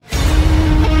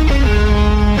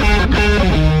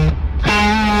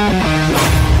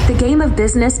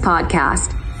Business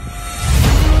Podcast.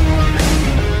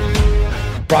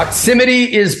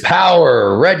 Proximity is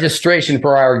power. Registration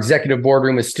for our executive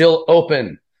boardroom is still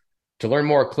open. To learn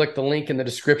more, click the link in the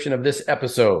description of this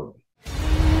episode.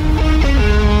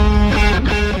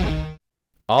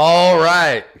 All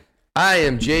right. I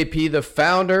am JP, the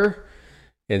founder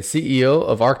and CEO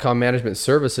of Archon Management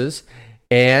Services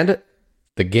and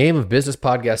the Game of Business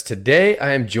podcast. Today,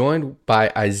 I am joined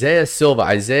by Isaiah Silva.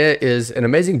 Isaiah is an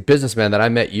amazing businessman that I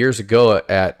met years ago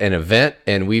at an event,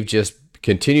 and we've just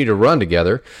continued to run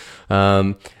together.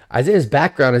 Isaiah's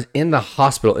background is in the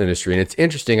hospital industry, and it's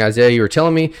interesting. Isaiah, you were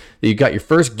telling me that you got your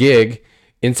first gig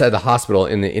inside the hospital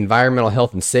in the environmental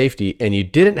health and safety, and you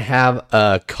didn't have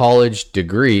a college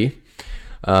degree.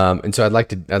 And so I'd like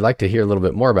to hear a little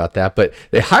bit more about that. But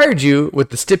they hired you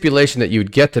with the stipulation that you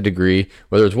would get the degree,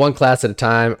 whether it's one class at a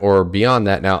time or beyond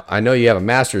that. Now, I know you have a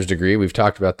master's degree. We've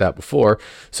talked about that before.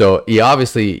 So you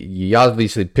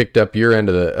obviously picked up your end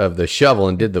of the shovel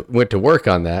and went to work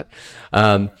on that.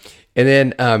 And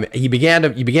then you began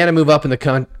to move up in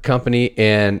the company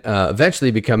and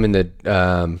eventually becoming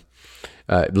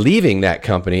leaving that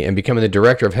company and becoming the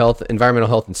director of environmental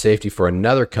health and safety for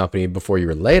another company before you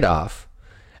were laid off.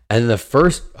 And the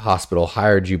first hospital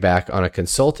hired you back on a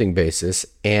consulting basis.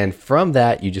 And from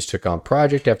that, you just took on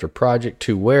project after project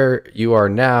to where you are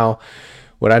now.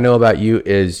 What I know about you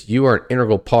is you are an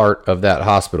integral part of that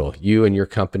hospital, you and your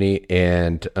company.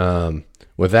 And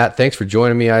with that, thanks for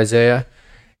joining me, Isaiah.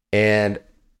 And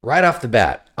right off the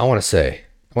bat, I want to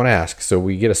ask, so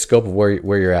we get a scope of where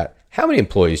you're at. How many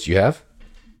employees do you have?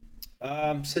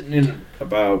 I'm sitting in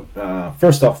about,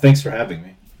 first off, thanks for having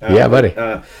me. Yeah, buddy.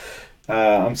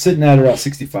 I'm sitting at around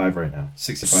 65 right now.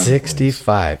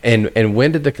 65. And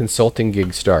when did the consulting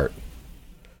gig start?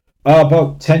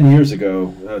 About 10 years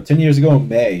ago. 10 years ago in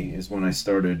May is when I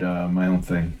started my own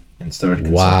thing and started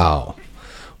consulting.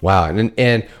 Wow.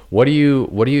 And what do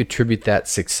you attribute that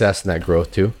success and that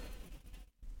growth to?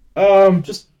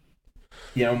 Just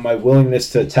my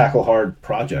willingness to tackle hard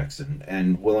projects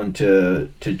and willing to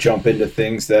jump into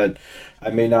things that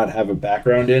I may not have a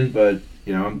background in, but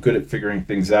I'm good at figuring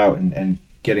things out and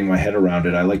getting my head around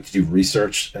it. I like to do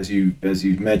research, as you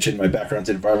mentioned. My background's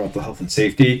in environmental health and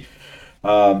safety,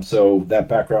 so that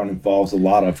background involves a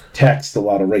lot of text, a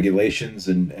lot of regulations,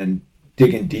 and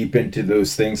digging deep into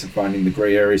those things and finding the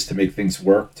gray areas to make things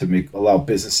work, to allow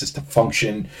businesses to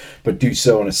function, but do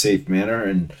so in a safe manner.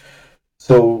 And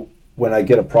so when I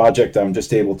get a project, I'm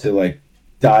just able to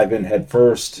dive in head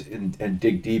first and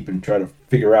dig deep and try to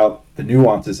figure out the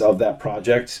nuances of that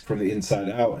project from the inside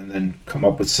out, and then come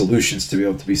up with solutions to be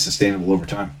able to be sustainable over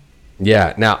time.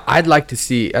 Yeah. Now, I'd like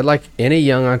any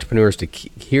young entrepreneurs to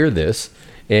hear this,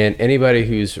 and anybody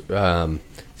who's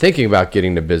thinking about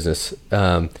getting into business.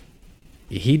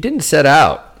 He didn't set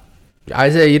out.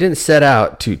 Isaiah, you didn't set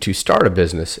out to start a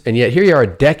business, and yet here you are a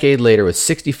decade later with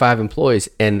 65 employees,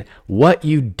 and what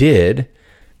you did,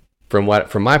 from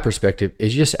my perspective,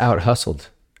 is you just out-hustled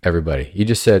everybody. You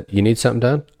just said, you need something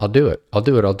done? I'll do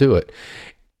it.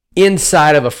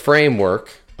 Inside of a framework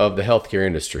of the healthcare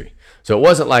industry. So it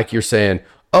wasn't like you're saying,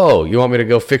 oh, you want me to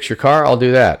go fix your car? I'll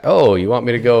do that. Oh, you want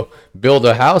me to go build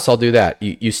a house? I'll do that.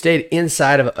 You stayed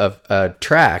inside of a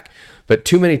track. But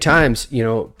too many times,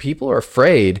 people are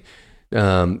afraid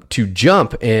to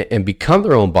jump and become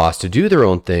their own boss, to do their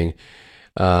own thing,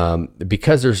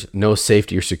 because there's no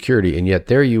safety or security. And yet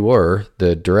there you were,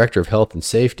 the director of health and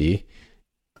safety,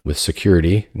 with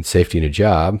security and safety in a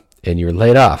job, and you're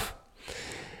laid off,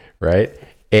 right?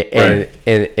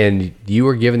 And you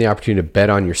were given the opportunity to bet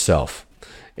on yourself.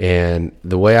 And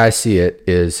the way I see it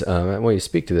is, I want you to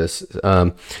speak to this.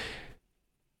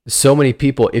 So many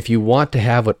people, if you want to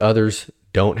have what others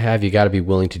don't have, you got to be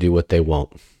willing to do what they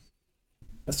won't.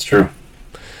 That's true.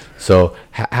 So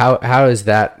how is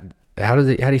that? How do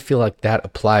you feel like that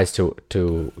applies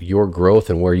to your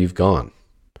growth and where you've gone?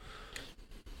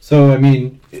 So,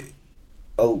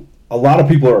 a lot of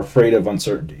people are afraid of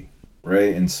uncertainty,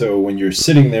 right? And so when you're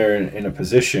sitting there in a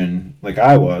position like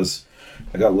I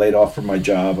got laid off from my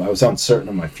job. I was uncertain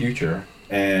of my future.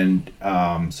 And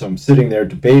so I'm sitting there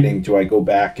debating, do I go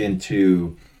back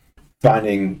into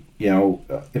finding,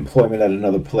 employment at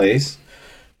another place?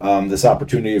 This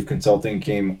opportunity of consulting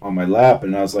came on my lap,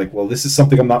 and I was like, well, this is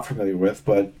something I'm not familiar with,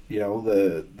 but,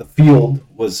 the field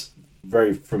was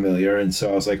very familiar. And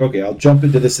so I was like, okay, I'll jump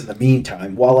into this in the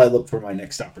meantime while I look for my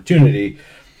next opportunity.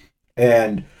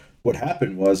 And what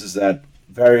happened is that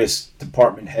various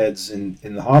department heads in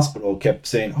the hospital kept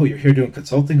saying, oh, you're here doing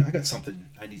consulting? I got something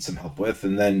I need some help with.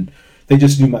 And then they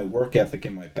just knew my work ethic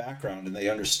and my background, and they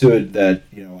understood that,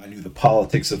 I knew the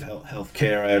politics of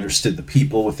healthcare. I understood the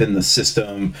people within the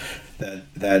system.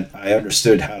 that I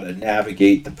understood how to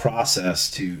navigate the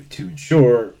process to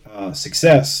ensure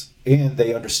success, and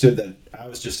they understood that I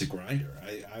was just a grinder.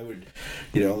 I would,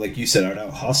 like you said, I would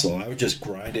out hustle. I would just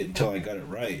grind it until I got it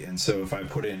right. And so if I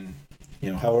put in,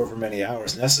 however many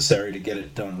hours necessary to get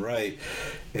it done right,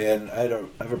 and I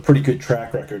have a pretty good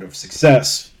track record of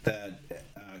success that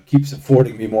keeps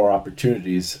affording me more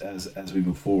opportunities as we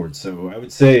move forward. So I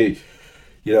would say,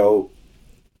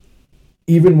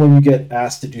 even when you get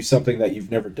asked to do something that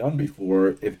you've never done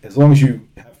before, as long as you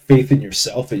have faith in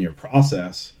yourself and your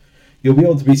process, you'll be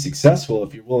able to be successful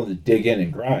if you're willing to dig in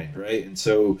and grind, right? And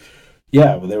so,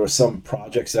 yeah, well, there were some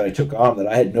projects that I took on that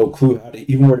I had no clue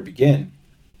where to begin.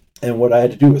 And what I had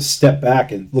to do was step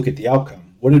back and look at the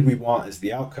outcome. What did we want as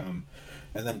the outcome?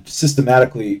 And then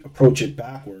systematically approach it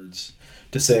backwards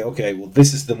to say, okay, well,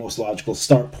 this is the most logical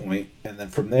start point. And then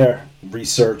from there,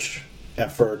 research,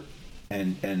 effort,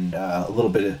 and a little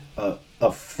bit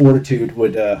of fortitude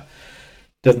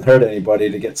doesn't hurt anybody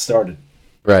to get started.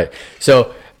 Right.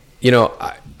 So,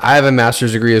 I have a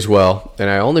master's degree as well, and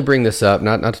I only bring this up,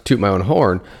 not to toot my own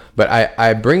horn, but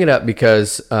I bring it up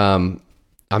because I'm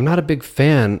not a big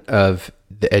fan of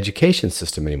the education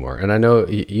system anymore. And I know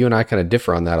you and I kind of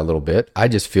differ on that a little bit. I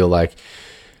just feel like,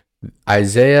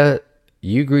 Isaiah,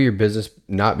 you grew your business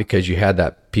not because you had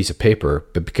that piece of paper,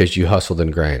 but because you hustled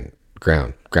and grounded.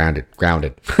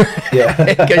 Yeah.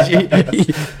 Because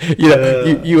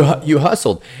you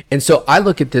hustled. And so I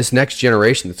look at this next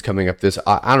generation that's coming up,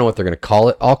 I don't know what they're going to call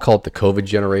it. I'll call it the COVID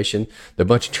generation, the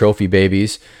bunch of trophy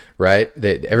babies, right?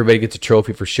 Everybody gets a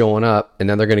trophy for showing up, and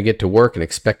then they're going to get to work and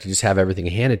expect to just have everything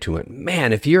handed to them.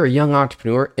 Man, if you're a young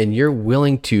entrepreneur and you're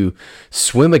willing to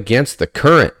swim against the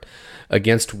current,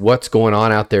 against what's going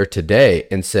on out there today,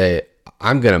 and say,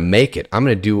 I'm going to make it. I'm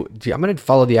going to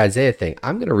follow the Isaiah thing.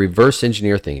 I'm going to reverse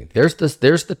engineer thing. There's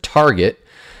the target.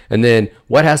 And then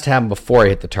what has to happen before I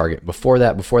hit the target? Before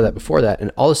that.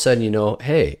 And all of a sudden,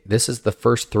 hey, this is the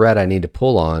first thread I need to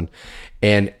pull on.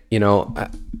 And,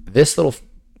 this little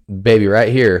baby right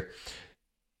here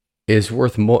is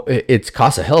worth more. It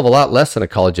costs a hell of a lot less than a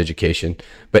college education,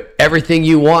 but everything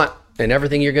you want and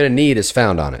everything you're going to need is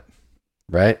found on it.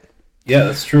 Right? Yeah,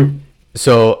 that's true.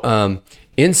 So,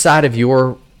 inside of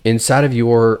your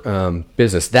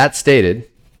business, that stated,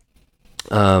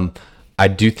 I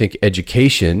do think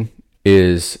education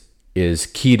is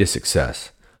key to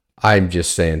success. I'm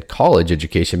just saying college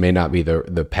education may not be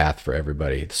the path for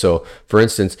everybody. So, for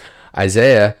instance,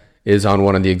 Isaiah is on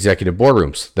one of the executive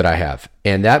boardrooms that I have,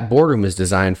 and that boardroom is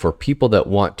designed for people that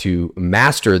want to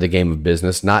master the game of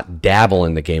business, not dabble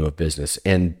in the game of business.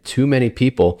 And too many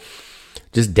people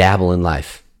just dabble in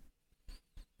life.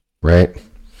 Right.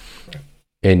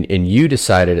 And you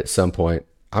decided at some point,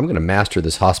 I'm going to master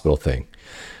this hospital thing.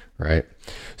 Right.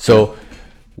 So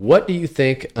what do you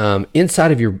think,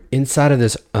 inside of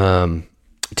this,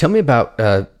 tell me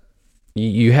about,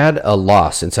 you had a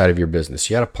loss inside of your business.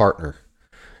 You had a partner,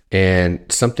 and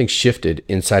something shifted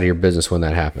inside of your business when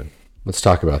that happened. Let's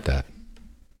talk about that.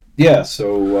 Yeah.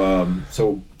 So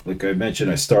like I mentioned,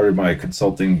 I started my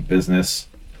consulting business,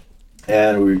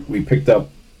 and we picked up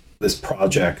this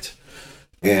project,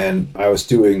 and I was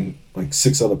doing like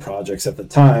 6 other projects at the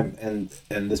time, and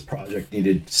this project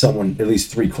needed someone at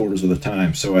least 3/4 of the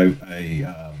time. So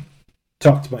I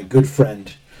talked to my good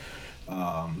friend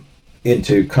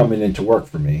into coming into work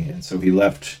for me, and so he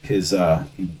left his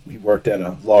he worked at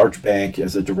a large bank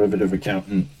as a derivative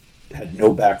accountant, had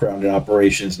no background in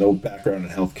operations, no background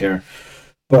in healthcare.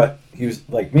 But he was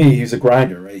like me, he was a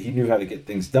grinder, right? He knew how to get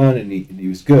things done, and he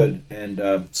was good. And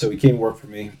so he came work for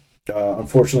me.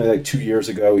 Unfortunately, like 2 years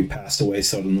ago, he passed away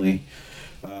suddenly.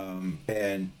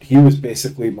 And he was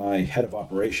basically my head of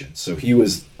operations. So he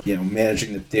was,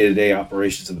 managing the day-to-day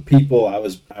operations of the people. I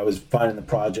was finding the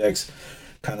projects,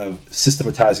 kind of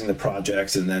systematizing the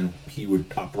projects, and then he would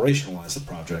operationalize the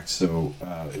projects. So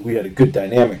we had a good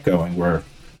dynamic going where,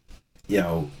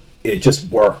 it just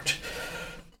worked.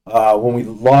 When we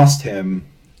lost him,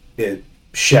 it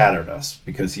shattered us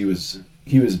because he was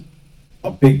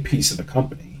a big piece of the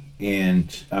company,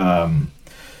 and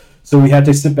so we had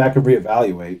to sit back and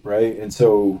reevaluate, right? And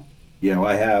so,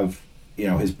 I have,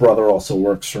 his brother also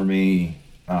works for me,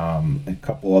 and a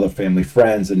couple other family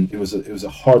friends, and it was a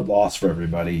hard loss for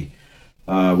everybody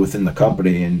within the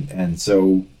company, and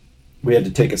so we had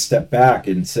to take a step back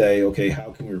and say, okay,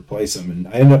 how can we replace him? And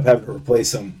I ended up having to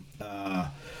replace him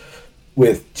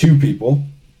with 2 people,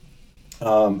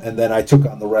 and then I took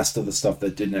on the rest of the stuff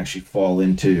that didn't actually fall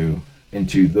into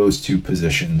those 2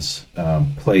 positions,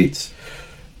 plates,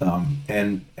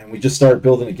 and we just started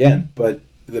building again. But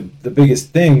the biggest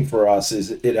thing for us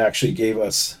is it actually gave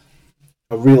us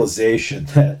a realization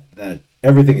that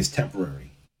everything is temporary,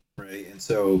 right? And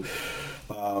so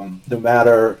no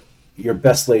matter your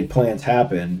best laid plans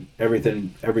happen,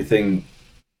 everything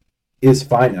is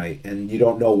finite, and you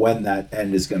don't know when that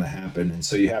end is going to happen. And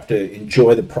so you have to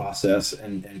enjoy the process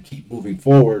and keep moving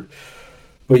forward.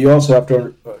 But you also have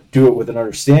to do it with an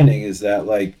understanding is that,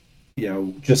 like,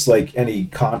 just like any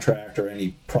contract or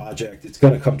any project, it's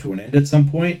going to come to an end at some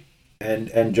point,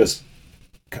 and just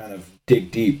kind of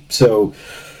dig deep. So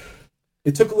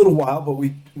it took a little while, but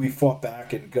we fought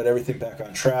back and got everything back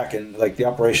on track, and like the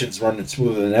operations running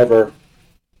smoother than ever.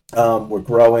 We're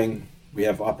growing. We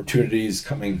have opportunities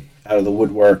coming out of the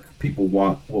woodwork. People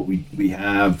want what we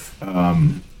have,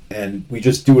 and we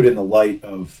just do it in the light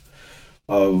of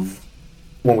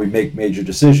when we make major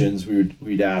decisions.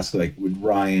 We'd ask, like, would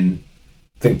Ryan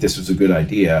think this was a good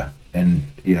idea? And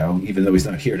even though he's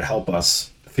not here to help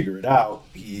us figure it out,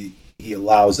 he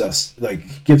allows us,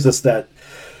 like, gives us that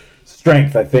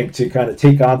strength, I think, to kind of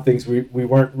take on things we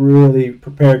weren't really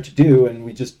prepared to do, and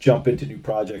we just jump into new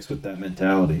projects with that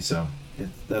mentality. So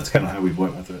that's kind of how we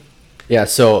went with it. Yeah,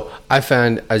 so I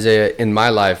found, Isaiah, in my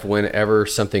life, whenever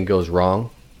something goes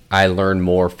wrong, I learn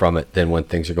more from it than when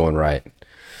things are going right.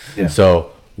 Yeah.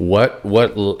 So what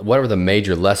were the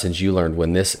major lessons you learned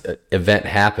when this event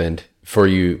happened for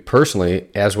you personally,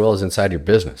 as well as inside your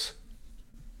business?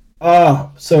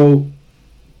 So,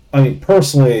 I mean,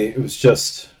 personally, it was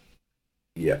just,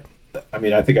 yeah. I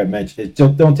mean, I think I mentioned it.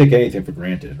 Don't take anything for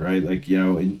granted, right? Like,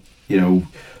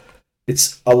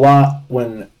 it's a lot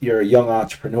when you're a young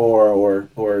entrepreneur,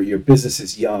 or your business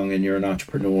is young and you're an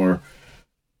entrepreneur,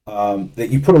 that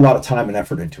you put a lot of time and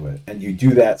effort into it, and you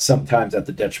do that sometimes at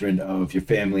the detriment of your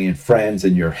family and friends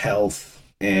and your health,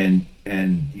 and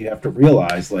you have to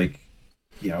realize, like,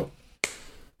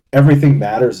 everything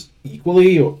matters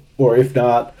equally, or if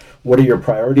not, what are your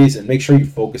priorities, and make sure you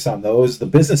focus on those. The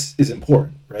business is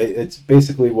important, right? It's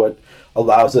basically what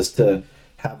allows us to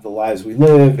have the lives we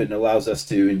live, and allows us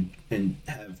to and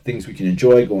have things we can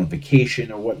enjoy, go on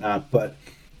vacation or whatnot. But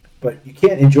you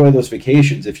can't enjoy those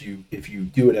vacations if you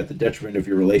do it at the detriment of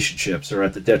your relationships, or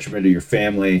at the detriment of your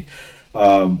family,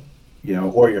 or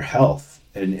your health.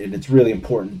 And it's really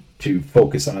important to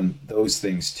focus on those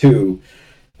things too,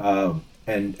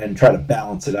 and try to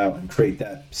balance it out and create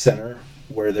that center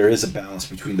where there is a balance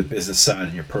between the business side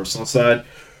and your personal side.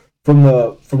 From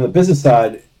the business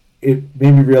side, it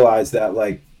made me realize that,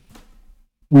 like,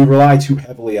 we rely too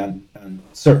heavily on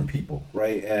certain people,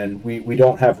 right? And we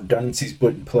don't have redundancies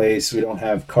put in place. We don't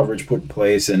have coverage put in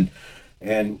place. And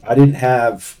I didn't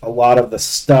have a lot of the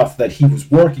stuff that he was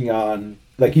working on,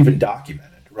 like, even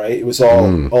documented, right? It was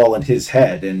all in his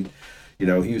head. And,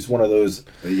 he was one of those,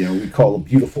 we call a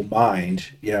beautiful mind,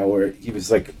 where he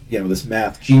was like, this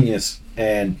math genius.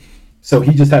 And so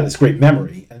he just had this great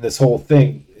memory and this whole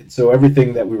thing. And so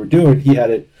everything that we were doing, he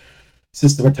had it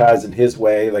systematized in his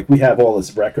way. Like, we have all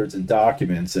his records and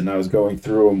documents, and I was going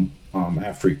through them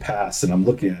after he passed, and I'm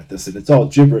looking at this, and it's all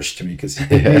gibberish to me because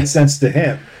it made sense to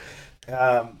him.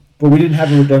 But we didn't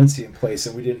have a redundancy in place,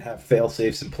 and we didn't have fail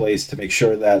safes in place to make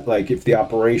sure that, like, if the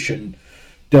operation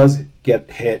does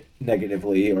get hit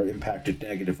negatively or impacted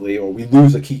negatively, or we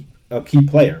lose a key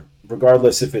player,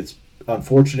 regardless if it's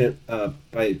unfortunate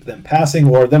by them passing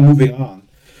or them moving on,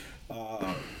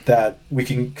 that we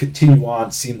can continue on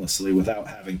seamlessly without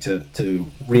having to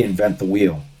reinvent the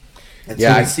wheel. And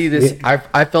yeah, so I see this.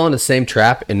 I fell in the same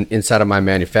trap inside of my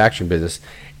manufacturing business,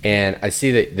 and I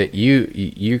see that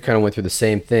you kind of went through the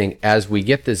same thing. As we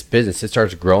get this business, it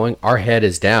starts growing. Our head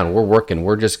is down. We're working.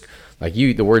 We're just like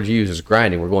the word you use is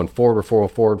grinding. We're going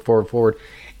forward,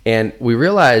 and we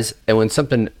realize, and when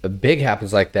something big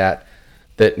happens like that,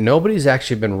 that nobody's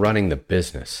actually been running the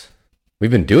business.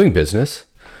 We've been doing business.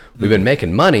 We've been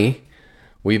making money.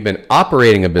 We've been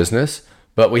operating a business,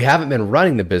 but we haven't been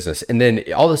running the business. And then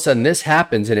all of a sudden this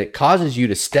happens, and it causes you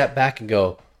to step back and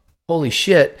go, holy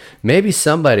shit, maybe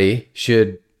somebody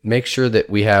should make sure that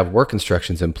we have work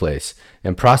instructions in place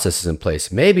and processes in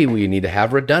place. Maybe we need to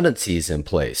have redundancies in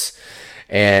place.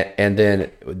 And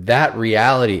then that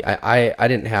reality, I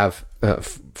didn't have,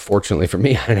 fortunately for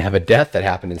me, I didn't have a death that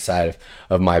happened inside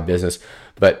of my business.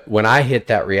 But when I hit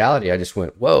that reality, I just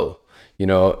went, whoa.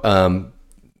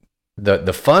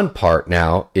 The fun part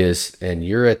now is, and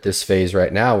you're at this phase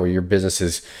right now where your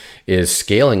business is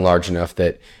scaling large enough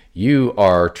that you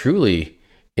are truly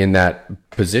in that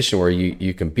position where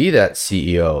you can be that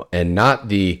CEO and not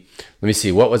let me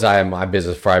see, what was I in my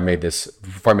business before I made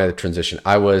the transition?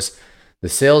 I was the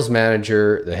sales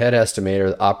manager, the head estimator,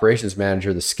 the operations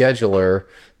manager, the scheduler,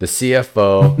 the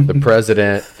CFO, the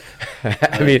president.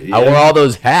 I mean, I wore all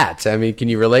those hats. I mean, can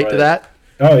you relate to that?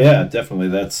 Oh yeah, definitely.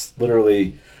 That's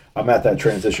literally, I'm at that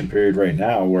transition period right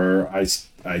now where I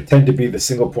tend to be the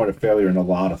single point of failure in a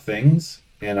lot of things,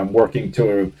 and I'm working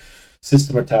to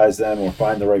systematize them or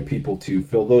find the right people to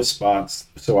fill those spots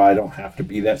so I don't have to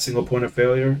be that single point of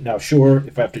failure. Now, sure,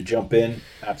 if I have to jump in,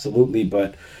 absolutely,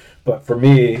 but for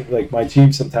me, like my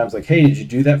team sometimes like, hey, did you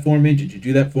do that for me? Did you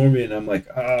do that for me? And I'm like,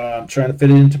 I'm trying to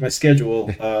fit it into my schedule.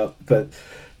 But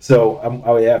so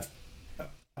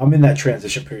I'm in that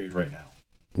transition period right now.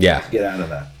 Yeah. Get out of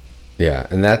that. Yeah,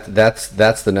 and that's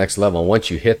the next level.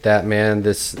 Once you hit that, man,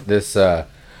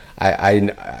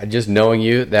 I just knowing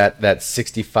you, that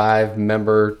 65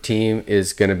 member team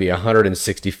is going to be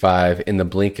 165 in the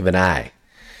blink of an eye.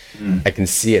 I can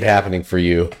see it happening for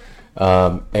you,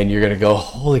 and you're going to go,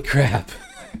 holy crap!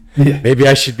 Yeah. Maybe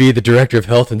I should be the director of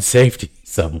health and safety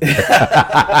somewhere.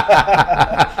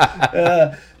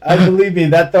 I believe me,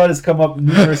 that thought has come up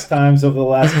numerous times over the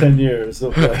last 10 years. So,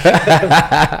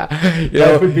 that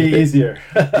would be easier.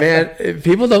 Man,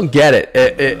 people don't get it.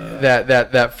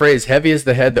 That phrase, heavy is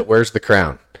the head that wears the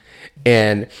crown.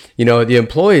 And, the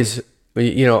employees,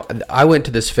 I went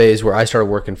to this phase where I started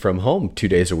working from home 2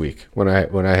 days a week when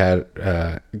I had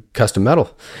custom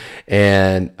metal.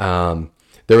 And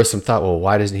there was some thought, well,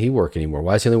 why doesn't he work anymore?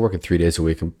 Why is he only working 3 days a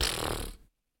week? And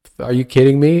are you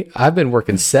kidding me? I've been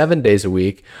working 7 days a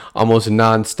week, almost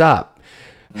nonstop.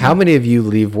 How many of you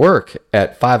leave work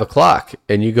at 5 o'clock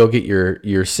and you go get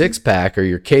your six pack or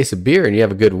your case of beer and you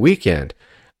have a good weekend?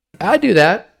 I do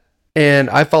that, and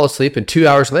I fall asleep, and 2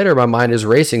 hours later, my mind is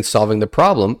racing, solving the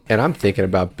problem, and I'm thinking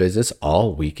about business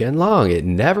all weekend long. It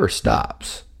never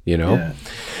stops, Yeah.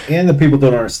 And the people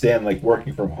don't understand, like,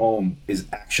 working from home is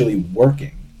actually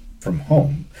working from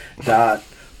home, not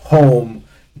home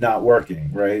not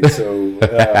working, right? So,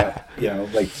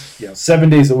 7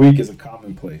 days a week is a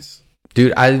commonplace.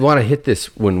 Dude, I want to hit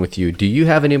this one with you. Do you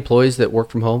have any employees that work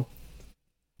from home?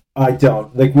 I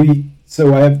don't.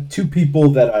 So I have two people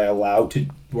that I allow to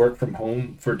work from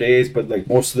home for days, but like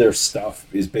most of their stuff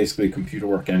is basically computer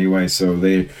work anyway, so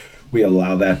we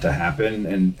allow that to happen.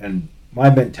 And my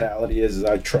mentality is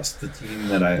I trust the team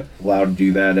that I allow to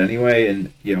do that anyway,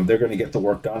 and they're going to get the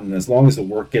work done, and as long as the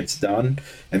work gets done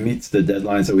and meets the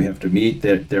deadlines that we have to meet,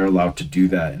 they're allowed to do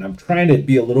that. And I'm trying to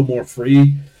be a little more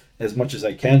free as much as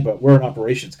I can, but we're an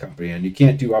operations company, and you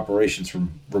can't do operations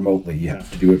from remotely. You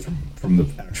have to do it from the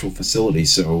actual facility.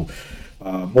 So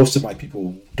most of my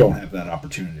people don't have that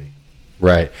opportunity.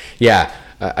 Right. Yeah,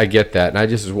 I get that. And I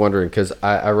just was wondering, because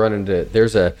I run into,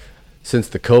 since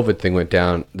the COVID thing went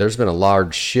down, there's been a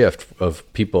large shift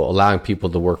of people allowing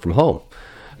people to work from home.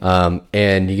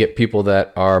 And you get people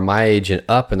that are my age and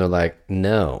up, and they're like,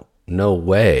 no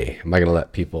way am I going to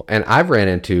let people. And I've ran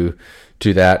into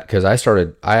that because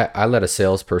I let a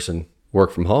salesperson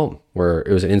work from home, where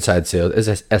it was an inside sales, as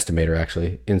an estimator,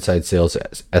 actually, inside sales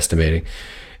estimating.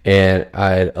 And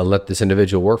I let this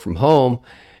individual work from home,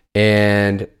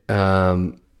 and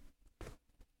the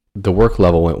work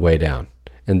level went way down.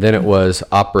 And then it was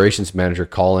operations manager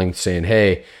calling saying,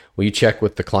 hey, will you check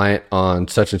with the client on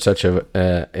such and such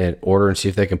an order and see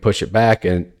if they can push it back?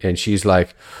 And she's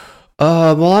like,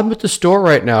 well, I'm at the store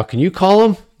right now. Can you call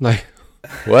him? Like,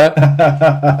 what?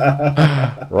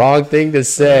 Wrong thing to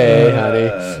say, honey.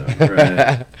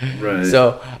 Right.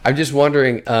 So I'm just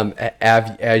wondering,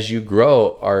 as you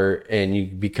grow and you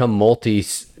become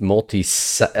multi-state,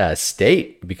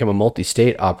 become a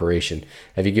multi-state operation,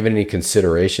 have you given any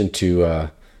consideration to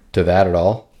that at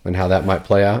all, and how that might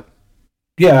play out?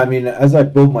 Yeah, I mean, as I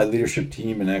build my leadership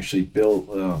team and actually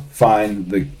find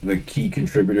the key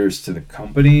contributors to the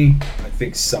company, I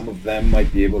think some of them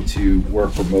might be able to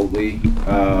work remotely.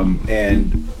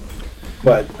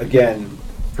 But again,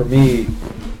 for me,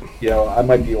 I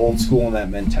might be old school in that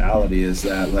mentality, is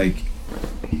that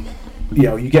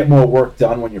you get more work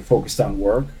done when you're focused on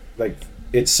work. Like,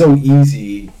 it's so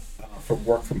easy from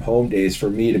work from home days for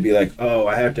me to be like, oh,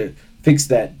 I have to fix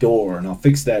that door, and I'll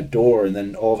fix that door, and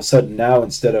then all of a sudden now,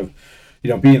 instead of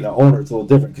being the owner, it's a little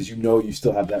different because you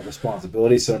still have that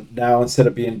responsibility. So now, instead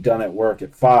of being done at work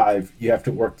at 5, you have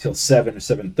to work till 7 or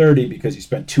 7:30 because you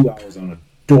spent 2 hours on a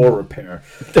door repair.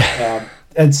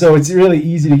 And so it's really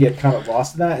easy to get kind of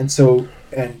lost in that. And so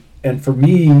and for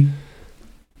me,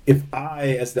 if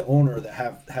I, as the owner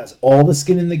that has all the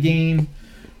skin in the game,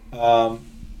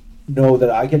 know that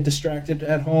I get distracted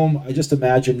at home, I just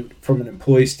imagine from an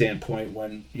employee standpoint,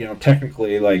 when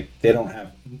technically, like,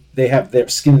 they have their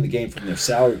skin in the game from their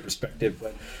salary perspective,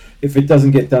 but if it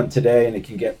doesn't get done today and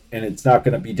it's not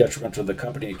going to be detrimental to the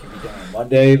company, it can be done on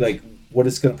Monday. Like, what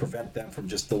is going to prevent them from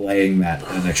just delaying that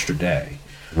an extra day?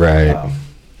 Right.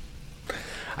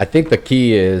 I think the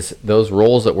key is those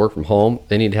roles that work from home,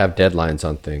 they need to have deadlines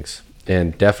on things,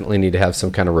 and definitely need to have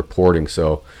some kind of reporting.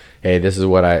 So, hey, this is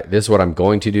what I'm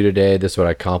going to do today. This is what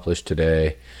I accomplished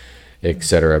today,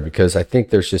 etc. Because I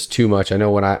think there's just too much. I know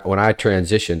when I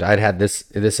transitioned, I'd had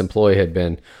this employee had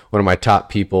been one of my top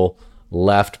people,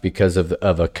 left because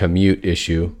of a commute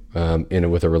issue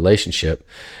with a relationship,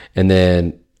 and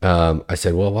then I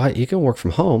said, well, why you can work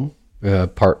from home. How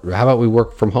about we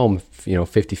work from home?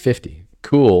 50-50.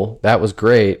 Cool. That was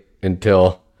great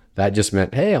until that just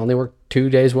meant, hey, I only work 2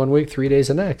 days one week, 3 days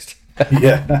the next.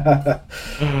 Yeah.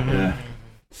 Yeah.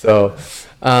 So,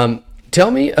 tell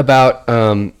me about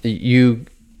you've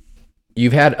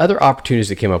had other opportunities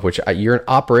that came up, which you're an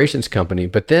operations company,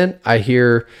 but then I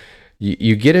hear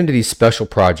you get into these special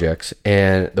projects,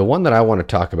 and the one that I want to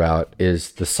talk about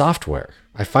is the software.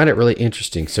 I find it really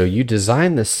interesting. So you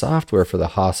designed this software for the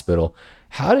hospital.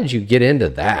 How did you get into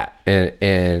that,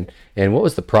 and what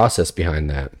was the process behind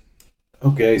that?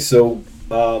 Okay, so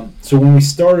when we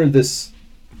started this,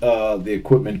 the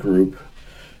equipment group,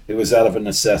 it was out of a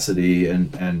necessity,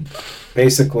 and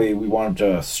basically we wanted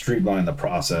to streamline the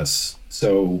process.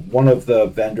 So one of the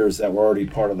vendors that were already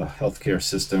part of the healthcare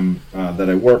system that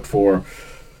I worked for,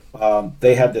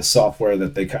 they had this software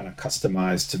that they kind of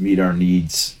customized to meet our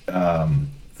needs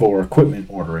for equipment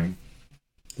ordering.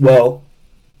 Well,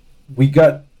 we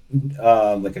got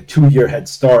like a 2-year head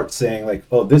start saying like,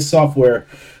 oh, this software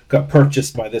got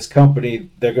purchased by this company.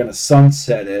 They're going to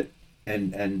sunset it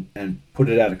and put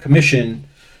it out of commission.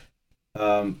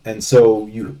 And so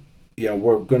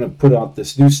we're going to put out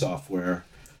this new software.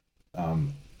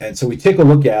 And so we take a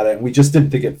look at it, and we just didn't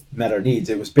think it met our needs.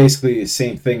 It was basically the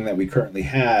same thing that we currently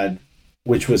had,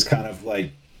 which was kind of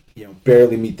like,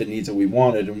 barely meet the needs that we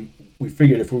wanted. And we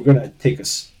figured if we're going to take a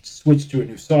switch to a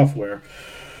new software,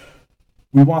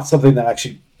 we want something that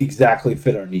actually exactly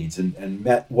fit our needs and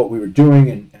met what we were doing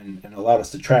and allowed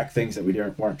us to track things that we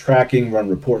weren't tracking, run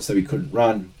reports that we couldn't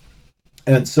run.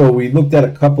 And so we looked at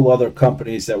a couple other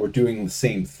companies that were doing the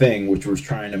same thing, which was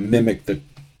trying to mimic the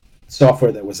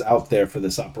software that was out there for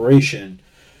this operation,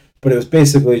 but it was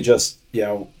basically just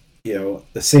the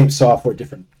same software,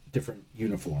 different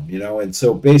uniform, and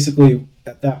so basically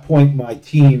at that point my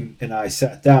team and I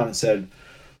sat down and said,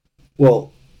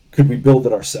 well, could we build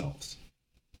it ourselves?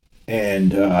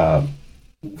 And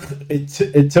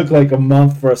it took like a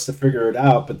month for us to figure it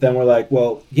out, but then we're like,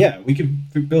 well, yeah, we can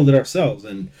build it ourselves,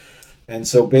 and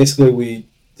so basically we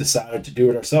decided to do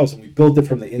it ourselves, and we built it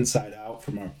from the inside out,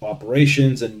 from our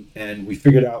operations, and we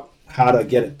figured out how to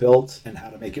get it built and how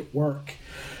to make it work,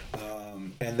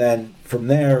 and then from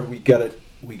there we got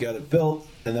it built,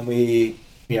 and then we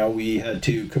had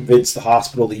to convince the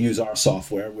hospital to use our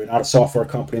software. We're not a software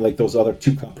company like those other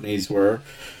two companies were,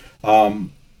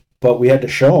 but we had to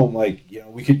show them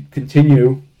we could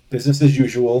continue business as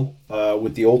usual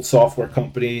with the old software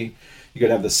company. You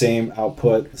could have the same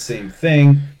output, the same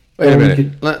thing. Wait a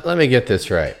minute. Let me get this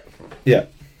right. Yeah.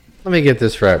 Let me get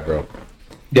this right, bro.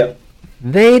 Yep.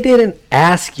 They didn't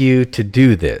ask you to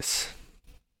do this.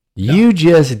 No. You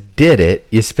just did it.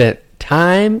 You spent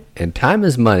time, and time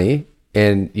is money,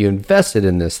 and you invested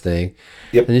in this thing.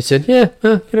 Yep. And you said, yeah,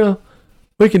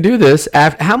 we can do this.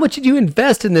 How much did you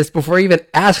invest in this before you even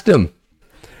asked them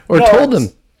or told them?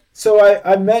 So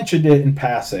I mentioned it in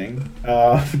passing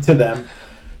to them,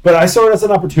 but I saw it as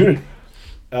an opportunity.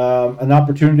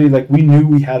 Like we knew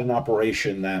we had an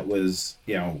operation that was,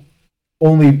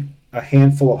 only a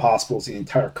handful of hospitals in the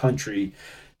entire country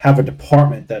have a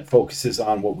department that focuses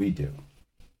on what we do.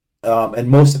 And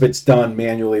most of it's done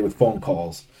manually with phone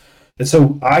calls. And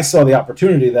so I saw the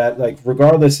opportunity that,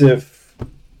 regardless if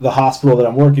the hospital that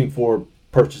I'm working for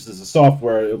purchases the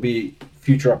software, it'll be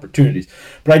future opportunities.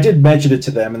 But I did mention it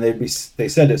to them, and they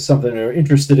said it's something they're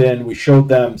interested in. We showed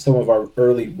them some of our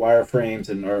early wireframes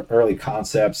and our early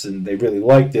concepts, and they really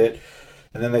liked it.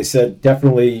 And then they said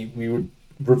definitely we would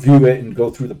review it and go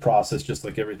through the process just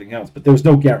like everything else. But there was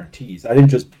no guarantees. They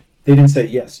didn't say,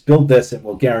 yes, build this and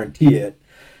we'll guarantee it.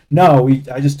 No,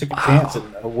 I just took a chance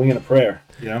and a wing and a prayer,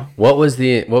 What was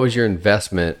your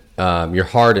investment, your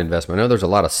hard investment? I know there's a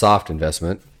lot of soft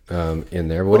investment in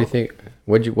there, but what do you think?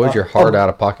 What was your hard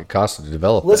out-of-pocket cost to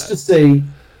develop let's that? Just say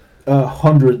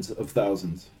hundreds of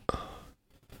thousands.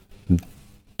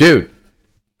 Dude,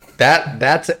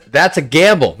 that's a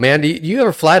gamble, man. Do you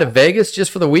ever fly to Vegas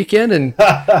just for the weekend and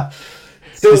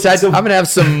decide I'm going to have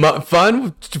some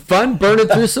fun burning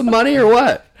through some money or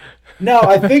what? No,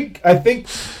 I think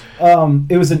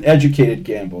it was an educated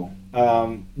gamble.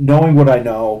 Knowing what I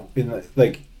know,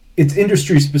 it's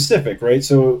industry specific, right?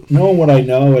 So knowing what I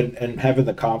know and having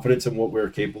the confidence in what we're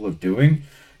capable of doing,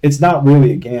 it's not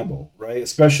really a gamble, right?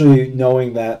 Especially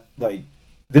knowing that like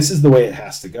this is the way it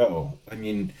has to go. I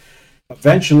mean,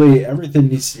 eventually everything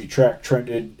needs to be tracked,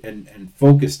 trended, and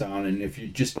focused on. And if you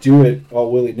just do it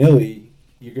all willy nilly,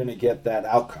 you're going to get that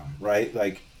outcome, right?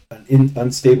 Like an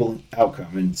unstable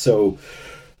outcome. And so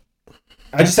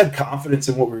I just had confidence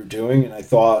in what we were doing, and I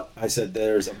said,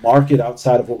 there's a market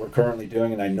outside of what we're currently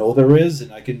doing, and I know there is,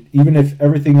 and I can, even if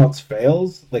everything else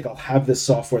fails, like I'll have this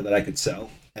software that I could sell,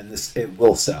 and it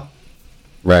will sell.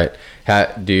 Right.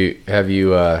 Do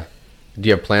you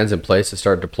have plans in place to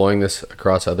start deploying this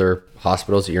across other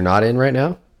hospitals that you're not in right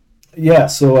now? Yeah,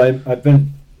 so I've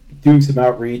been doing some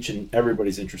outreach, and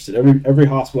everybody's interested. Every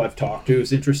hospital I've talked to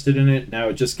is interested in it. Now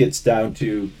it just gets down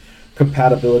to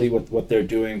compatibility with what they're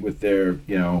doing with their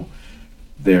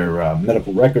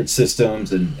medical record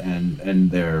systems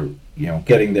and their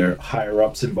getting their higher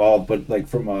ups involved. But like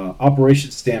from a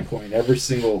operations standpoint, every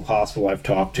single hospital I've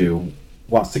talked to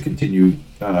wants to continue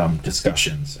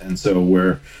discussions, and so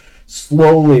we're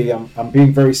slowly I'm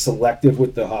being very selective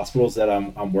with the hospitals that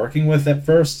I'm working with at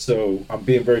first. So I'm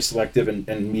being very selective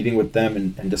and meeting with them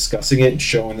and discussing it and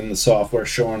showing them the software,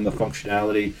 showing them the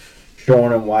functionality,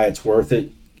 showing them why it's worth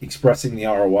it, expressing the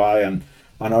ROI on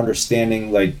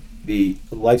understanding like the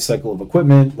life cycle of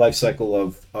equipment, life cycle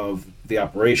of the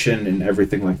operation, and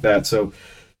everything like that. So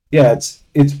yeah,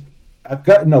 it's I've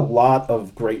gotten a lot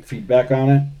of great feedback on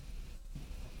it.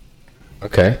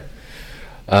 Okay.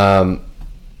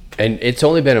 And it's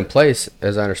only been in place,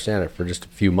 as I understand it, for just a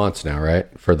few months now, right?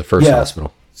 For the first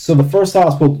hospital. So the first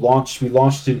hospital we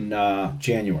launched in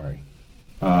January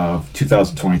of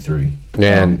 2023.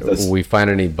 And we find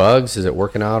any bugs? Is it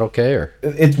working out okay, or?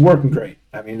 It's working great.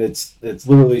 I mean, it's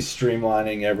literally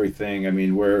streamlining everything. I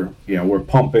mean, we're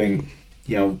pumping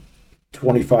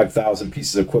 25,000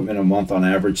 pieces of equipment a month on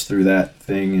average through that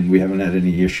thing, and we haven't had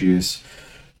any issues.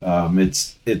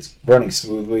 It's running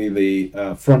smoothly.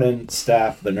 The front end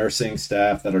staff, the nursing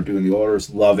staff that are doing the orders,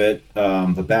 love it.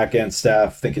 The back end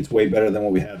staff think it's way better than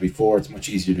what we had before. It's much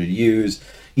easier to use,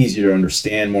 easier to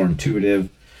understand, more intuitive.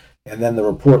 And then the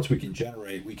reports we can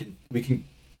generate, we can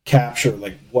capture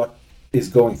like what is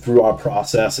going through our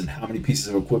process and how many pieces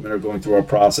of equipment are going through our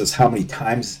process, how many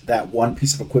times that one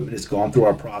piece of equipment has gone through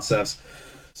our process.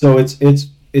 So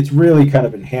it's really kind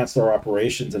of enhanced our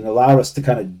operations and allowed us to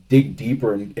kind of dig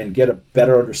deeper and get a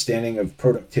better understanding of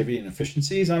productivity and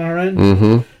efficiencies on our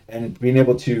end, and being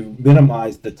able to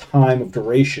minimize the time of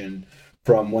duration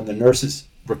from when the nurses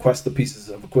request the pieces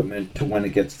of equipment to when it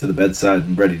gets to the bedside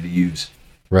and ready to use.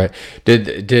 Right.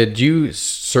 Did you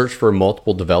search for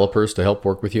multiple developers to help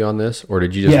work with you on this, or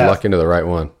did you just luck into the right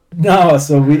one? No,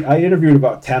 so I interviewed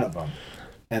about 10 of them.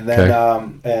 And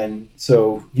then, and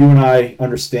so you and I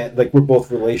understand, like, we're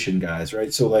both relation guys,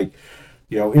 right? So, like,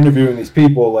 interviewing these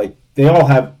people, like, they all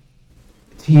have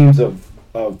teams of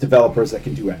developers that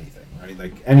can do anything, right?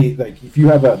 Like, if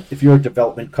you're a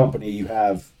development company, you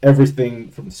have everything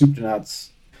from soup to nuts.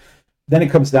 Then it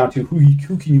comes down to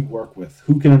who can you work with,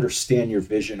 who can understand your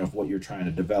vision of what you're trying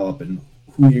to develop, and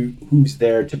who's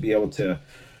there to be able to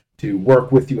work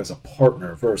with you as a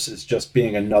partner versus just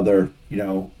being another,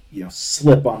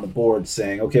 slip on the board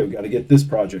saying, okay, we got to get this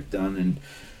project done. And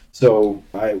so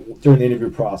during the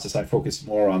interview process, I focused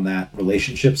more on that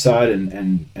relationship side,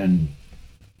 and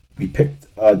we picked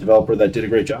a developer that did a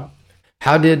great job.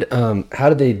 How did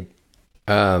they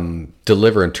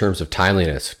deliver in terms of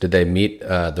timeliness? Did they meet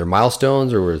their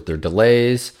milestones, or were there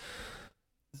delays?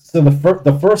 So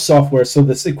the first software, so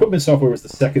this equipment software was the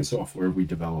second software we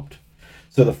developed.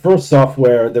 So the first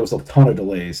software, there was a ton of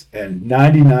delays, and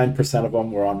 99% of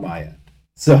them were on my end.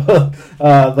 So,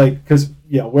 because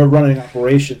we're running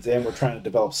operations and we're trying to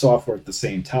develop software at the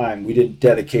same time, we didn't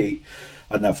dedicate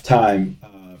enough time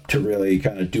to really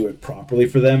kind of do it properly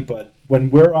for them. But when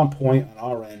we're on point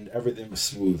on our end, everything was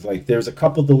smooth. Like, there's a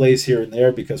couple delays here and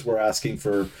there because we're asking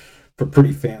for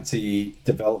pretty fancy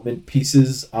development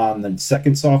pieces on the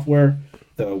second software,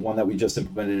 the one that we just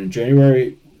implemented in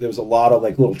January. There was a lot of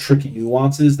like little tricky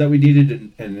nuances that we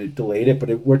needed, and it delayed it. But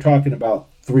we're talking about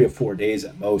 3 or 4 days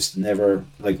at most, never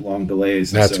like long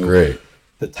delays. That's great.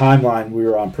 The timeline we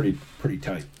were on pretty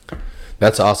tight.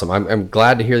 That's awesome. I'm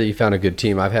glad to hear that you found a good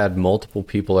team. I've had multiple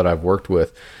people that I've worked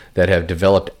with that have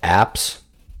developed apps,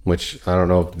 which I don't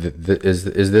know,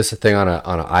 is this a thing on an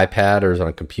iPad or is it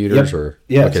on computers? Yep. Or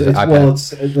yeah? Okay,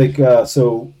 it's like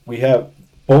so we have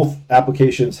both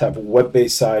applications have a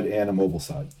web-based side and a mobile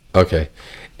side. Okay,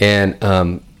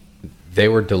 and they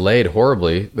were delayed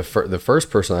horribly. The first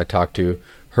person I talked to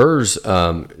hers,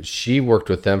 she worked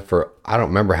with them for, I don't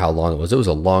remember how long it was. It was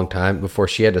a long time before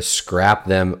she had to scrap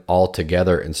them all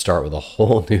together and start with a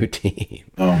whole new team.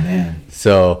 Oh man.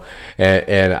 So,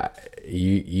 and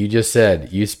you just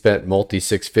said you spent multi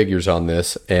six figures on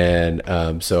this, and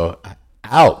so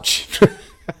ouch.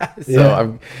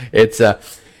 So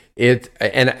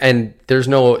and there's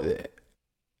no,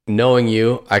 knowing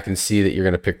you, I can see that you're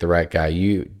going to pick the right guy.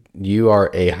 You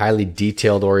are a highly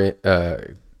detailed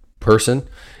person,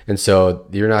 and so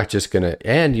you're not just going to,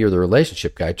 and you're the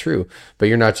relationship guy, true, but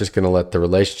you're not just going to let the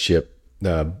relationship,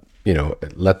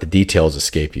 let the details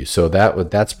escape you. So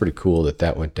that's pretty cool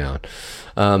that went down.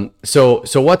 So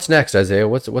what's next, Isaiah?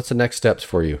 What's the next steps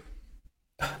for you?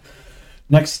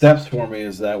 Next steps for me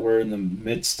is that we're in the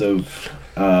midst of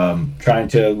trying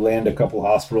to land a couple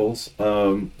hospitals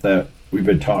that we've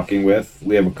been talking with.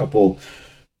 We have a couple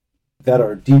that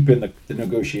are deep in the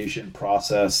negotiation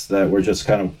process that we're just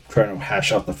kind of trying to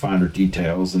hash out the finer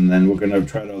details, and then we're going to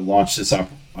try to launch this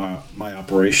my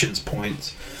operations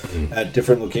points at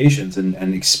different locations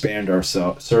and expand our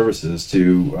services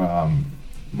to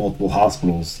multiple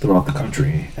hospitals throughout the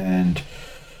country. And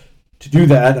to do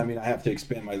that, I mean, I have to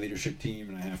expand my leadership team,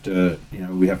 and I have to,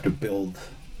 we have to build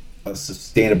a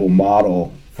sustainable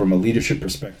model from a leadership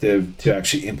perspective to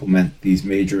actually implement these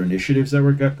major initiatives that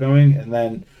we're got going. And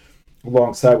then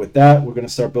alongside with that, we're going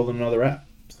to start building another app.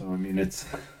 So, I mean, it's...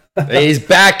 He's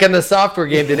back in the software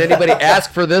game. Did anybody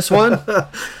ask for this one?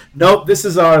 Nope, this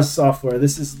is our software.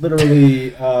 This is literally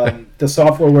the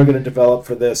software we're going to develop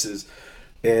for this.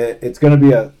 It's going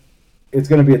to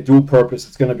be a dual purpose.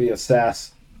 It's going to be a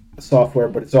SaaS software,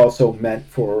 but it's also meant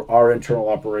for our internal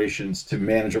operations to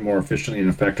manage it more efficiently and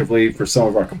effectively for some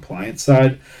of our compliance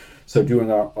side. So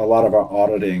doing a lot of our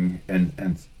auditing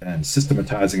and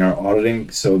systematizing our auditing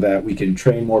so that we can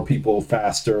train more people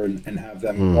faster and have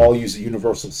them all use a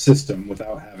universal system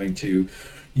without having to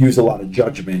use a lot of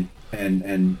judgment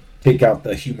and take out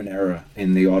the human error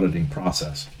in the auditing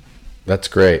process. That's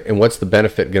great. And what's the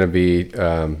benefit going to be,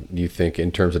 do you think, in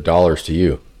terms of dollars to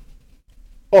you?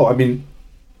 Oh, I mean,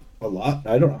 a lot.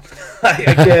 I don't know.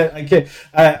 I can't.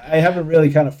 I haven't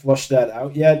really kind of flushed that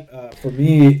out yet. For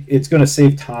me, it's going to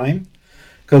save time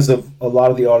because of a lot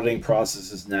of the auditing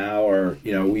processes now are,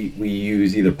 we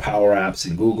use either Power Apps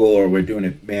in Google or we're doing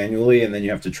it manually, and then you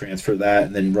have to transfer that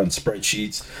and then run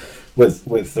spreadsheets.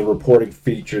 With the reporting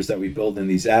features that we build in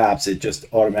these apps, it just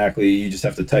automatically, you just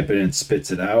have to type it in and spits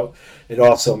it out. It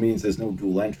also means there's no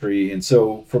dual entry. And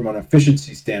so from an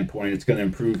efficiency standpoint, it's going to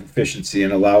improve efficiency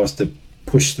and allow us to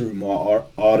push through more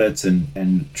audits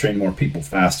and train more people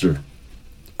faster.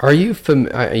 Are you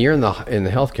you're in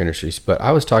the healthcare industry, but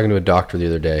I was talking to a doctor the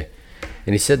other day,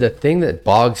 and he said the thing that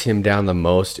bogs him down the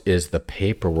most is the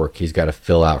paperwork he's got to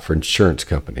fill out for insurance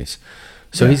companies.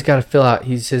 So he's got to fill out,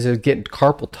 he says he's getting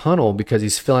carpal tunnel because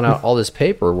he's filling out all this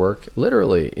paperwork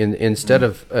literally instead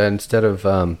of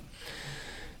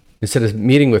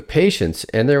meeting with patients.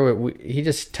 And he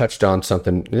just touched on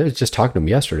something. I was just talking to him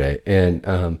yesterday,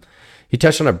 and he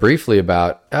touched on it briefly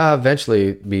about eventually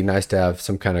it'd be nice to have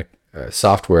some kind of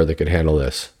software that could handle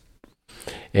this.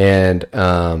 And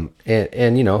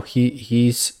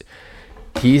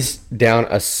he's down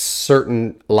a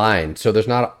certain line, so there's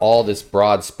not all this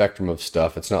broad spectrum of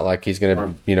stuff. It's not like he's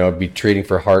going to be treating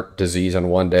for heart disease on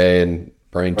one day and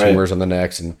brain tumors on the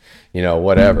next, and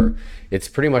whatever. It's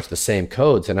pretty much the same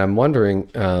codes. And I'm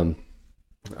wondering,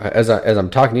 as I'm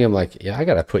talking to you, I'm like, I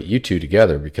got to put you two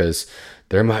together because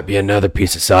there might be another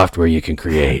piece of software you can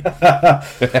create.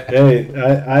 Hey,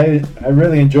 I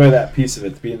really enjoy that piece of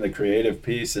it, being the creative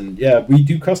piece. And we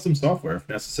do custom software if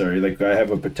necessary. Like I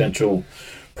have a potential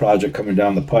project coming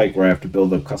down the pike where I have to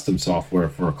build a custom software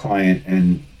for a client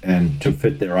and to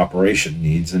fit their operation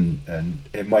needs. And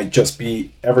it might just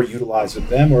be ever utilized with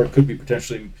them, or it could be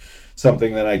potentially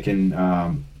something that I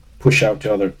can push out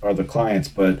to other clients.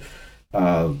 But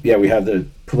we had the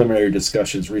preliminary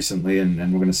discussions recently, and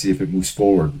we're going to see if it moves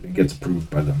forward and gets approved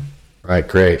by them. Right,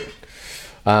 great.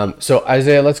 So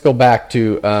Isaiah, let's go back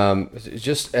to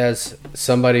just as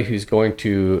somebody who's going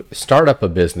to start up a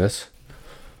business.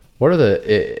 What are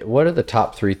the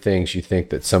top 3 things you think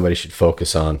that somebody should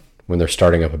focus on when they're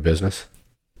starting up a business?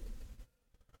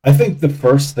 I think the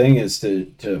first thing is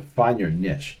to find your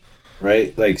niche,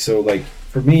 right? Like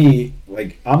for me,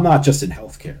 I'm not just in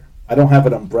healthcare. I don't have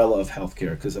an umbrella of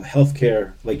healthcare because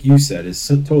healthcare, like you said, is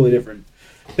totally different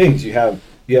things. You have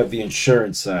the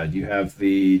insurance side, you have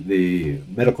the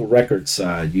medical record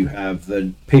side, you have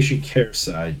the patient care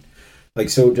side.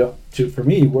 For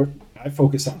me, I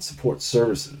focus on support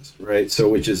services, right? So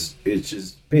which is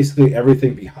basically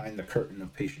everything behind the curtain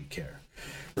of patient care,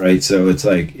 right? So it's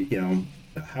like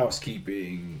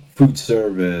housekeeping, food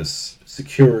service,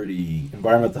 security,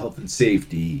 environmental health and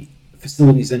safety,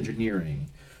 facilities engineering,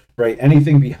 right?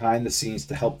 Anything behind the scenes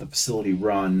to help the facility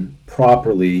run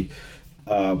properly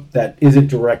that isn't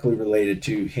directly related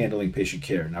to handling patient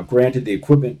care. Now, granted, the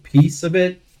equipment piece of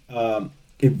it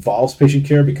involves patient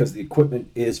care because the equipment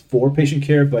is for patient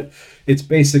care, but it's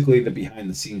basically the behind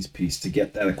the scenes piece to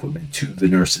get that equipment to the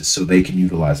nurses so they can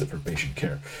utilize it for patient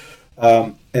care.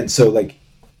 And so, like,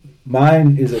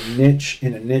 mine is a niche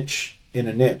in a niche in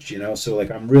a niche, you know. So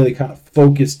like I'm really kind of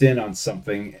focused in on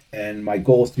something, and my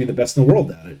goal is to be the best in the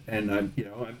world at it. And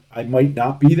I might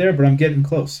not be there, but I'm getting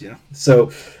close, you know.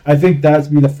 So I think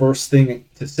that'd be the first thing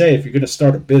to say if you're going to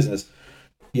start a business.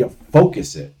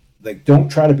 Focus it. Like, don't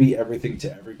try to be everything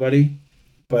to everybody,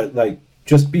 but like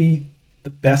just be the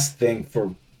best thing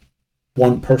for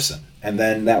one person, and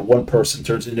then that one person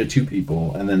turns into two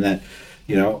people, and then that.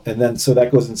 And then so that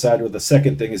goes inside with the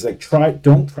second thing is like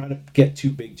don't try to get too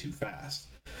big too fast.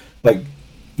 Like,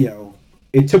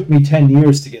 it took me 10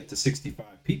 years to get to 65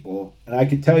 people, and I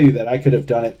could tell you that I could have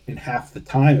done it in half the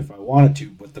time if I wanted to,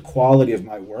 but the quality of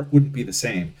my work wouldn't be the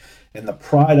same. And the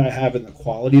pride I have in the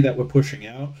quality that we're pushing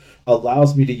out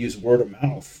allows me to use word of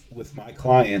mouth with my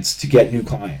clients to get new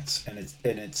clients. And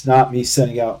it's not me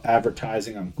sending out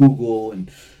advertising on Google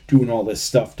and doing all this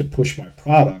stuff to push my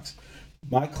products.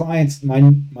 My clients, my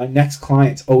next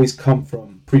clients always come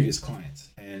from previous clients,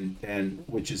 and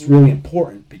which is really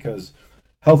important because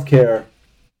healthcare,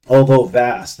 although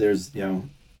vast, there's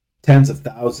tens of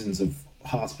thousands of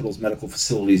hospitals, medical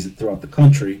facilities throughout the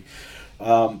country.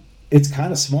 It's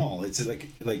kind of small. It's like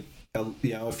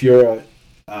if you're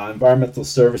a environmental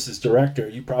services director,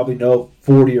 you probably know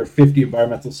 40 or 50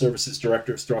 environmental services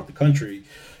directors throughout the country,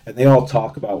 and they all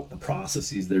talk about the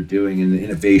processes they're doing and the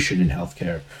innovation in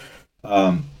healthcare.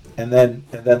 And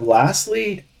then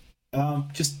lastly,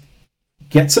 just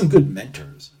get some good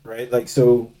mentors, right? Like,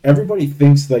 so everybody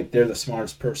thinks like they're the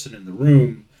smartest person in the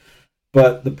room,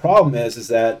 but the problem is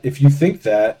that if you think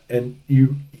that and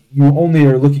you only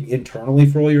are looking internally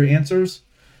for all your answers,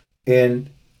 and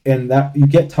that you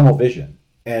get tunnel vision.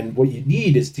 And what you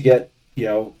need is to get,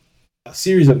 a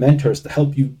series of mentors to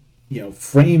help you,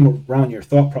 frame around your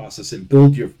thought process and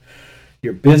build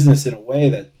your business in a way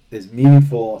that is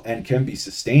meaningful and can be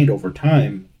sustained over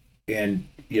time. And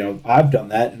I've done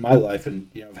that in my life, and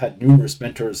I've had numerous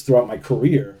mentors throughout my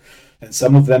career, and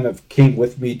some of them have came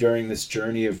with me during this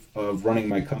journey of running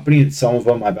my company, and some of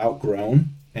them I've outgrown,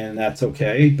 and that's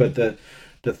okay. But the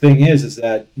thing is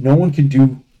that no one can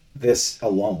do this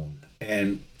alone,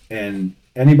 and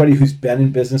anybody who's been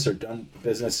in business or done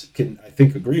business can, I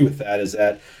think, agree with that, is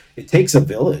that it takes a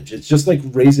village. It's just like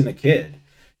raising a kid,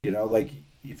 like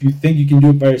if you think you can do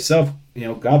it by yourself,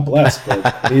 God bless. But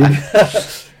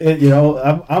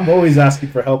I'm always asking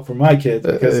for help for my kids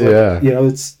because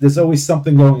there's always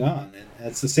something going on, and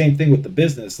it's the same thing with the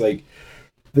business. Like,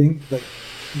 new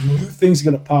things are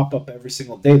going to pop up every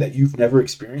single day that you've never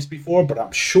experienced before. But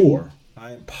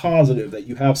I am positive that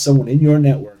you have someone in your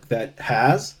network that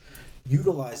has.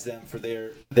 Utilize them for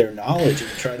their knowledge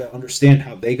and try to understand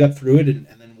how they got through it, and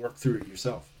then work through it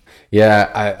yourself.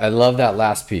 Yeah, I love that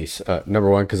last piece. Number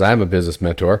one, because I'm a business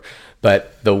mentor.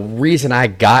 But the reason I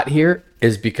got here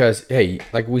is because, hey,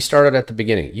 like we started at the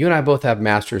beginning, you and I both have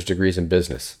master's degrees in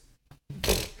business.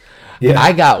 Yeah.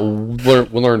 I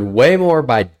learned way more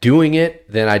by doing it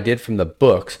than I did from the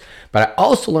books. But I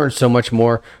also learned so much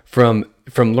more from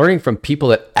learning from people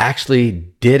that actually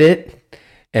did it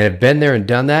and have been there and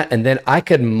done that. And then I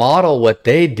could model what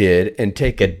they did and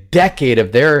take a decade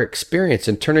of their experience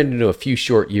and turn it into a few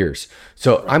short years.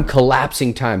 So I'm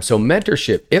collapsing time. So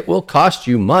mentorship, it will cost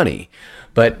you money.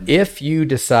 But if you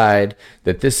decide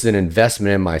that this is an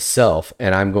investment in myself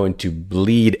and I'm going to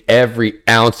bleed every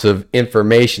ounce of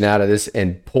information out of this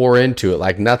and pour into it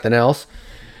like nothing else,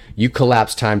 you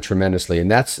collapse time tremendously.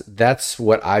 And that's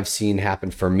what I've seen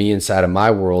happen for me inside of my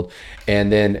world.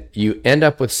 And then you end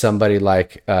up with somebody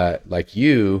like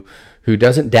you who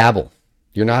doesn't dabble.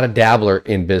 You're not a dabbler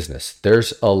in business.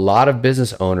 There's a lot of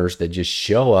business owners that just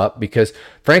show up because,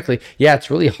 frankly, it's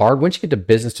really hard. Once you get to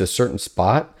business to a certain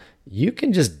spot, you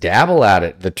can just dabble at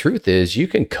it. The truth is you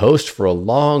can coast for a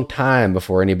long time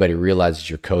before anybody realizes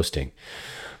you're coasting.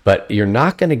 But you're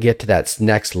not going to get to that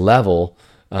next level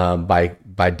by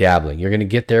dabbling. You're going to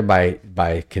get there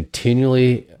by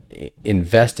continually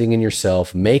investing in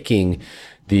yourself, making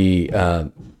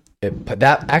that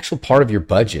actual part of your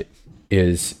budget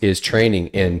is training.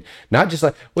 And not just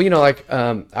like,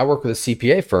 I work with a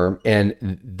CPA firm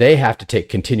and they have to take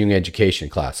continuing education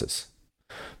classes.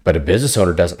 but a business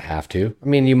owner doesn't have to. I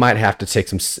mean, you might have to take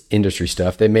some industry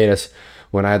stuff. They made us,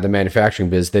 when I had the manufacturing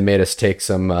biz, they made us take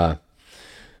some, I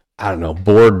don't know,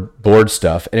 board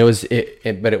stuff. And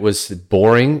but it was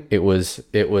boring. It was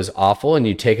awful. And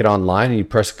you take it online and you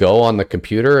press go on the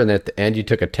computer. And at the end you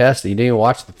took a test and you didn't even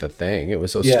watch the thing. It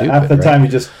was so stupid. Half the time you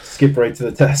just skip right to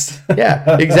the test.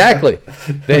 Yeah, exactly.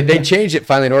 They changed it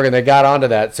finally in Oregon. They got onto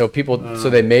that. So so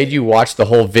they made you watch the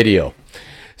whole video.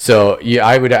 So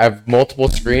I would have multiple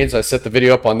screens. I set the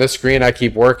video up on this screen. I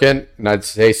keep working and I'd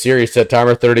say, Siri, set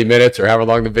timer 30 minutes or however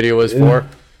long the video was for.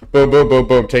 Boom, boom, boom,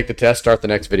 boom. Take the test, start the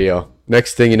next video.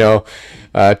 Next thing you know,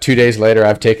 2 days later,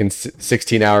 I've taken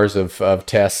 16 hours of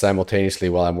tests simultaneously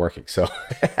while I'm working. So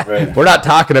right. We're not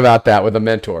talking about that with a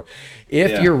mentor.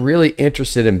 If you're really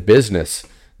interested in business,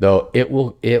 though, it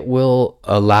will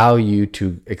allow you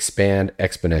to expand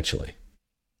exponentially.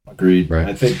 Agreed. Right.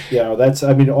 I think,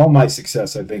 all my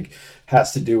success, I think,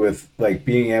 has to do with like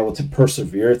being able to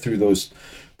persevere through those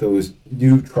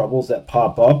new troubles that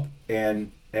pop up,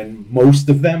 and most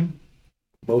of them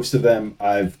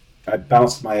I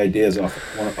bounced my ideas off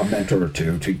a mentor or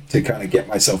two to kind of get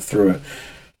myself through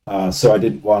it. So I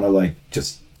didn't want to like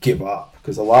just give up,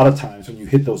 because a lot of times when you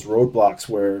hit those roadblocks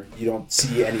where you don't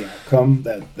see any outcome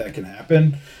that can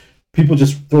happen, people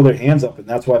just throw their hands up, and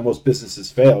that's why most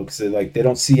businesses fail, because they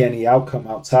don't see any outcome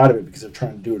outside of it, because they're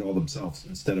trying to do it all themselves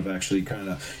instead of actually kind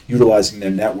of utilizing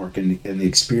their network and the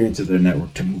experience of their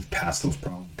network to move past those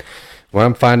problems. What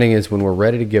I'm finding is when we're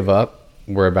ready to give up,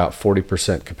 we're about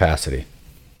 40% capacity.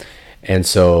 And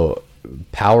so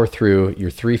power through. You're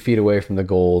 3 feet away from the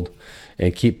gold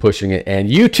and keep pushing it. And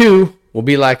you too will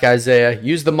be like Isaiah.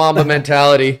 Use the Mamba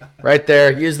mentality right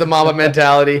there. Use the Mamba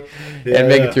mentality and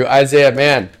make it through. Isaiah,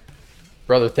 man,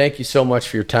 brother, thank you so much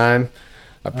for your time.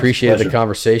 I appreciated the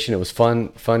conversation. It was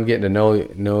fun getting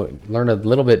to learn a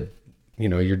little bit,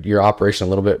 your operation a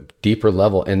little bit deeper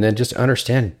level, and then just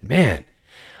understand, man,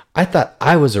 I thought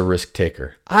I was a risk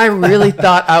taker. I really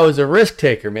thought I was a risk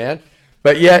taker, man.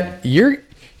 But yet you're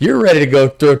ready to go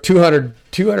throw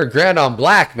 200 grand on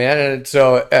black, man. And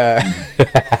so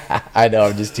I know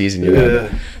I'm just teasing you,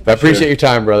 man. But I appreciate your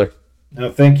time, brother. No,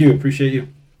 thank you. Appreciate you.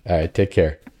 All right, take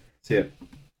care. See ya.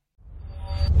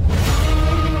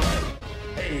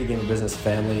 Hey, Game of Business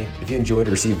family. If you enjoyed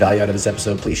or received value out of this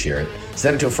episode, please share it.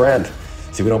 Send it to a friend.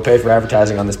 See, we don't pay for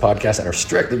advertising on this podcast and are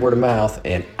strictly word of mouth,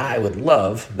 and I would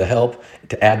love the help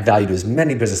to add value to as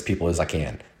many business people as I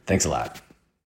can. Thanks a lot.